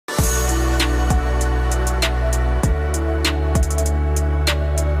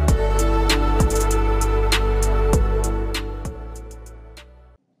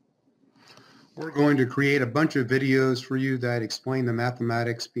going to create a bunch of videos for you that explain the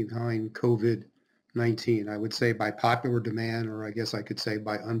mathematics behind COVID-19. I would say by popular demand, or I guess I could say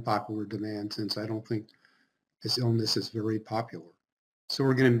by unpopular demand, since I don't think this illness is very popular. So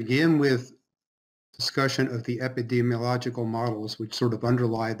we're going to begin with discussion of the epidemiological models, which sort of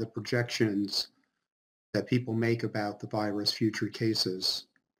underlie the projections that people make about the virus, future cases.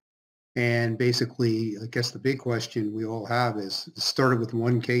 And basically, I guess the big question we all have is, it started with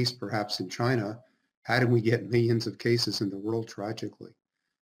one case perhaps in China. How did we get millions of cases in the world tragically?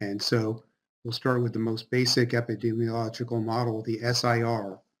 And so we'll start with the most basic epidemiological model, the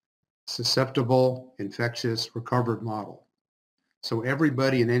SIR, susceptible, infectious, recovered model. So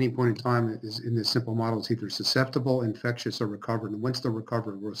everybody at any point in time is in this simple model is either susceptible, infectious, or recovered. And once they're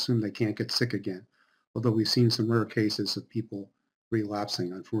recovered, we'll assume they can't get sick again. Although we've seen some rare cases of people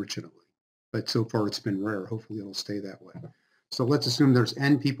relapsing, unfortunately. But so far it's been rare. Hopefully it'll stay that way. So let's assume there's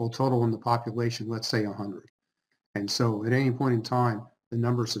N people total in the population, let's say 100. And so at any point in time, the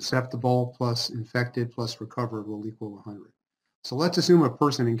number susceptible plus infected plus recovered will equal 100. So let's assume a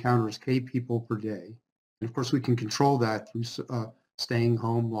person encounters K people per day. And of course we can control that through staying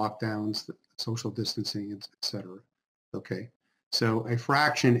home, lockdowns, social distancing, etc. Okay, so a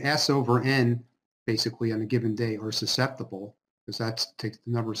fraction S over N basically on a given day are susceptible, because that takes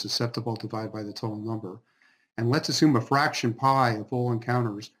the number susceptible divided by the total number. And let's assume a fraction pi of all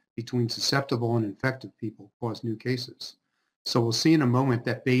encounters between susceptible and infected people cause new cases. So we'll see in a moment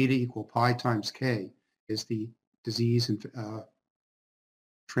that beta equal pi times k is the disease and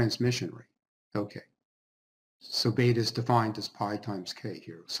transmission rate. Okay, so beta is defined as pi times k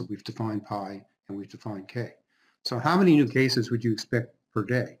here. So we've defined pi and we've defined k. So how many new cases would you expect per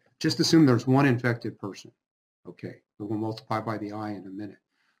day? Just assume there's one infected person. Okay, we'll multiply by the I in a minute.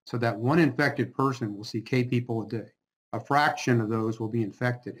 So that one infected person will see K people a day. A fraction of those will be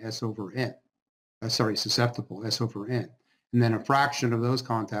infected, S over N. Susceptible, S over N. And then a fraction of those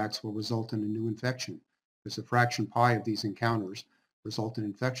contacts will result in a new infection, because a fraction pi of these encounters result in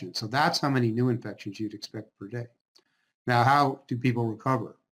infection. So that's how many new infections you'd expect per day. Now, how do people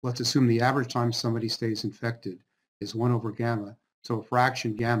recover? Let's assume the average time somebody stays infected is 1 over gamma. So a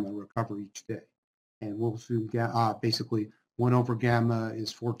fraction gamma recover each day. And we'll assume basically 1 over gamma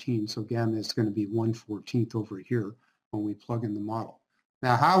is 14. So gamma is going to be 1/14 over here when we plug in the model.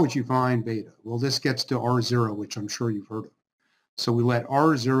 Now, how would you find beta? Well, this gets to R0, which I'm sure you've heard of. So we let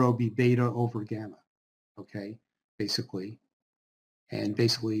R0 be beta over gamma, okay, basically. And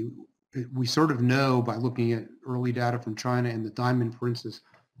basically, we sort of know by looking at early data from China and the Diamond Princess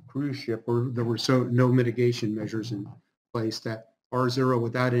cruise ship, where there were no mitigation measures in place, that R0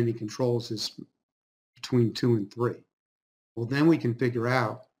 without any controls is between 2 and 3. Well, then we can figure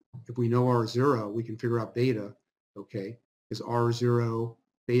out, if we know R0, we can figure out beta, okay, is R0,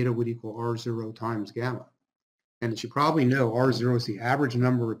 beta would equal R0 times gamma. And as you probably know, R0 is the average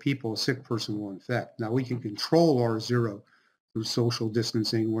number of people a sick person will infect. Now, we can control R0 through social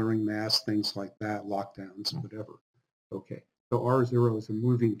distancing, wearing masks, things like that, lockdowns, whatever. Okay, so R0 is a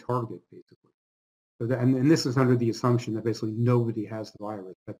moving target, basically. So that, and this is under the assumption that basically nobody has the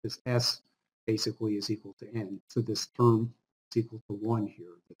virus, that this S basically is equal to N. So this term is equal to 1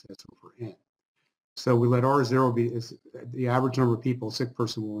 here, that's S over N. So we let R0 be the average number of people a sick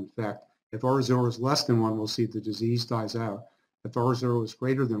person will infect. If R0 is less than 1, we'll see the disease dies out. If R0 is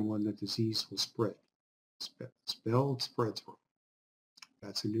greater than 1, the disease will spread. Spelled spreads.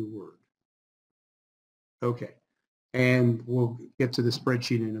 That's a new word. Okay, and we'll get to the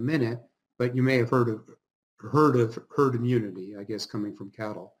spreadsheet in a minute, but you may have heard of herd immunity, I guess, coming from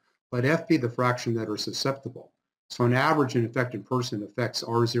cattle. Let F be the fraction that are susceptible. So an average infected person affects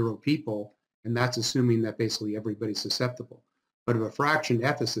R0 people, and that's assuming that basically everybody's susceptible. But if a fraction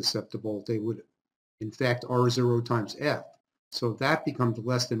F is susceptible, they would infect R0 times F. So if that becomes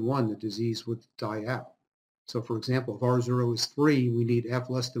less than 1, the disease would die out. So for example, if R0 is 3, we need F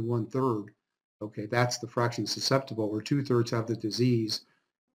less than 1/3. Okay, that's the fraction susceptible, or 2/3 have the disease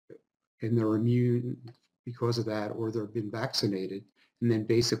and they're immune because of that, or they've been vaccinated, and then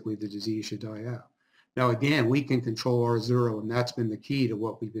basically the disease should die out. Now again, we can control R0, and that's been the key to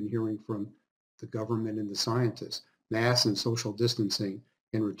what we've been hearing from the government and the scientists. Mass and social distancing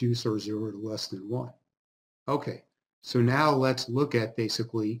can reduce R0 to less than 1. Okay, so now let's look at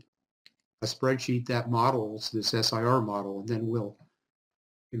basically a spreadsheet that models this SIR model, and then we'll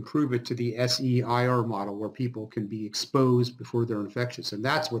improve it to the SEIR model, where people can be exposed before they're infectious. And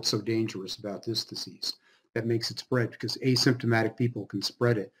that's what's so dangerous about this disease that makes it spread, because asymptomatic people can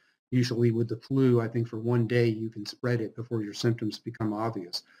spread it. Usually with the flu, I think for 1 day you can spread it before your symptoms become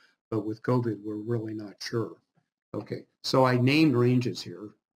obvious. But with COVID, we're really not sure. Okay, so I named ranges here.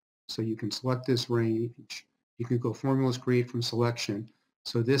 So you can select this range. You can go formulas create from selection.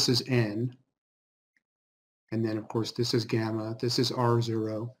 So this is N. And then, of course, this is gamma. This is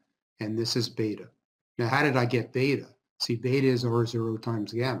R0. And this is beta. Now, how did I get beta? See, beta is R0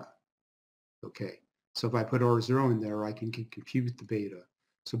 times gamma. Okay. So if I put R0 in there, I can compute the beta.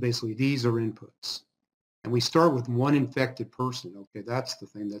 So basically, these are inputs. And we start with one infected person. Okay, that's the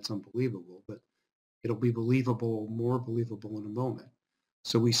thing that's unbelievable. But it'll be believable, more believable in a moment.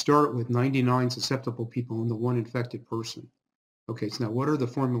 So we start with 99 susceptible people and the one infected person. Okay, so now what are the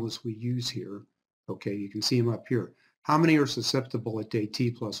formulas we use here? Okay, you can see them up here. How many are susceptible at day t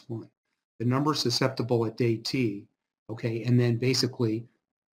plus 1? The number susceptible at day t, okay, and then basically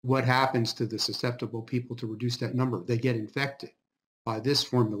what happens to the susceptible people to reduce that number? They get infected by this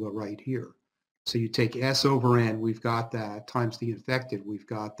formula right here. So you take S over N, we've got that, times the infected, we've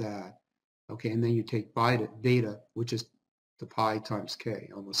got that. Okay, and then you take beta, which is the pi times k.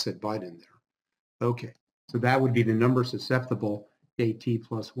 I almost said beta in there. Okay, so that would be the number susceptible day t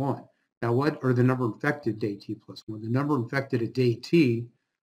plus 1. Now what are the number infected day t plus 1? The number infected at day t,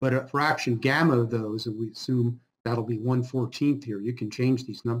 but a fraction gamma of those, and we assume that'll be 1/14 here. You can change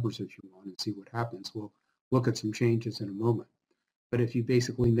these numbers if you want and see what happens. We'll look at some changes in a moment. But if you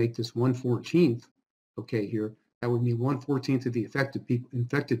basically make this 1/14, okay, here, that would mean 1/14 of the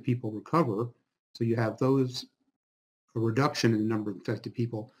infected people recover. So you have those, a reduction in the number of infected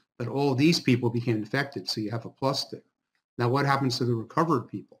people, but all these people became infected, so you have a plus there. Now what happens to the recovered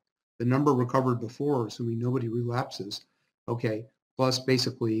people? The number recovered before, assuming nobody relapses, okay, plus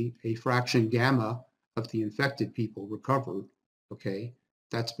basically a fraction gamma of the infected people recovered, okay?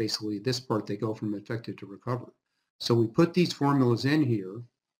 That's basically this part, they go from infected to recovered. So we put these formulas in here,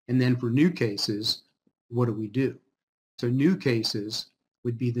 and then for new cases, what do? So new cases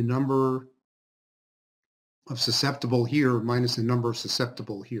would be the number of susceptible here minus the number of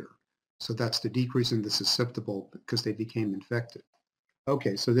susceptible here. So that's the decrease in the susceptible because they became infected.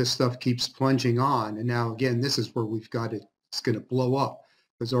 Okay, so this stuff keeps plunging on, and now again, this is where we've got it, it's going to blow up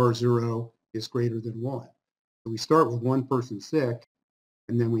because R0 is greater than 1. So we start with one person sick,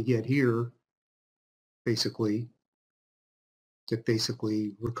 and then we get here, basically, that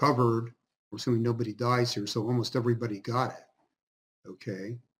basically recovered. We're assuming nobody dies here, so almost everybody got it.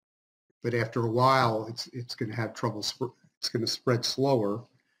 Okay, but after a while, it's going to have trouble. It's going to spread slower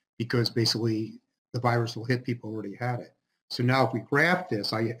because basically the virus will hit people who already had it. So now, if we graph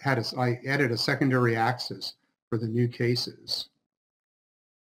this, I added a secondary axis for the new cases.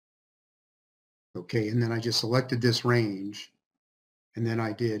 Okay, and then I just selected this range, and then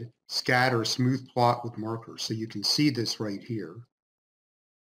I did scatter smooth plot with markers. So you can see this right here.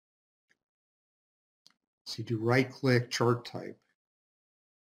 So you do right-click chart type,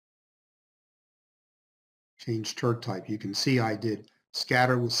 change chart type. You can see I did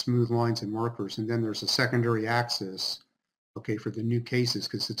scatter with smooth lines and markers, and then there's a secondary axis, okay, for the new cases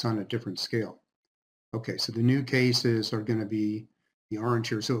because it's on a different scale. Okay, so the new cases are going to be the orange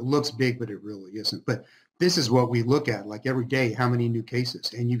here. So it looks big, but it really isn't. But this is what we look at, like every day, how many new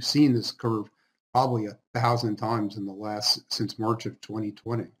cases. And you've seen this curve probably 1,000 times in the since March of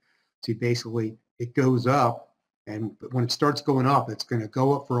 2020. See, basically, it goes up, and when it starts going up, it's going to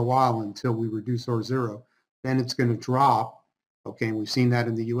go up for a while until we reduce R0. Then it's going to drop. Okay, and we've seen that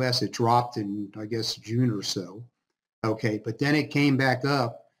in the US. It dropped in, I guess, June or so. Okay, but then it came back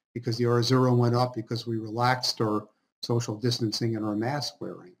up because the R0 went up because we relaxed our social distancing and our mask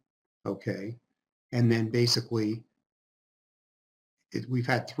wearing. Okay, and then basically we've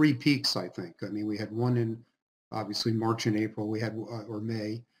had 3 peaks, I think. I mean, we had one in obviously March and April, we had or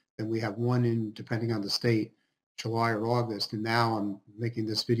May, then we have one in, depending on the state, July or August, and now I'm making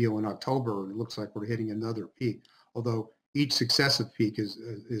this video in October, and it looks like we're hitting another peak. Although each successive peak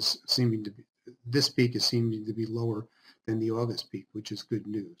is seeming to be, this peak is seeming to be lower than the August peak, which is good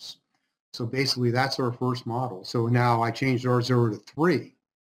news. So basically, that's our first model. So now I changed R0 to 3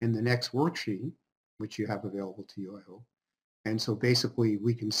 in the next worksheet, which you have available to you, I hope. And so basically,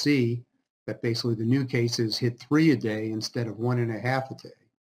 we can see that basically the new cases hit 3 a day instead of 1.5 a day.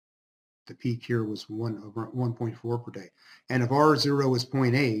 The peak here was 1.4 per day. And if R0 is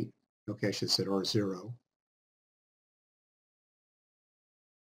 0.8, okay, I should have said R0.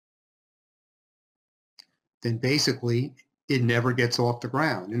 Then basically it never gets off the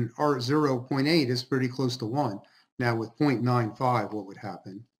ground. And R0.8 is pretty close to 1. Now with 0.95, what would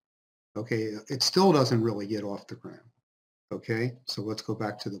happen? Okay, it still doesn't really get off the ground. Okay, so let's go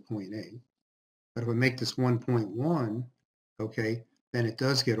back to the 0.8. But if I make this 1.1, okay, then it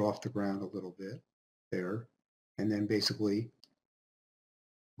does get off the ground a little bit there. And then basically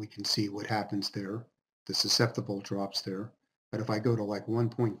we can see what happens there. The susceptible drops there. But if I go to like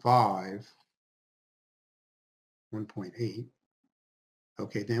 1.5, 1.8,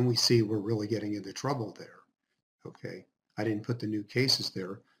 okay, then we see we're really getting into trouble there. Okay, I didn't put the new cases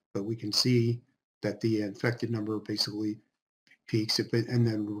there, but we can see that the infected number basically peaks. And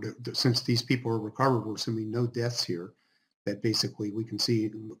then since these people are recovered, we're assuming no deaths here, that basically we can see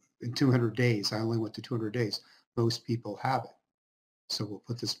in 200 days, I only went to 200 days, most people have it. So we'll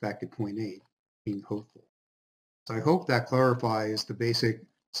put this back at 0.8, being hopeful. So I hope that clarifies the basic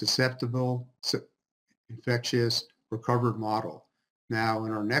susceptible, infectious, recovered model. Now,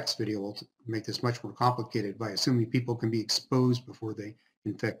 in our next video, we'll make this much more complicated by assuming people can be exposed before they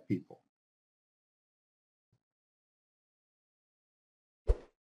infect people.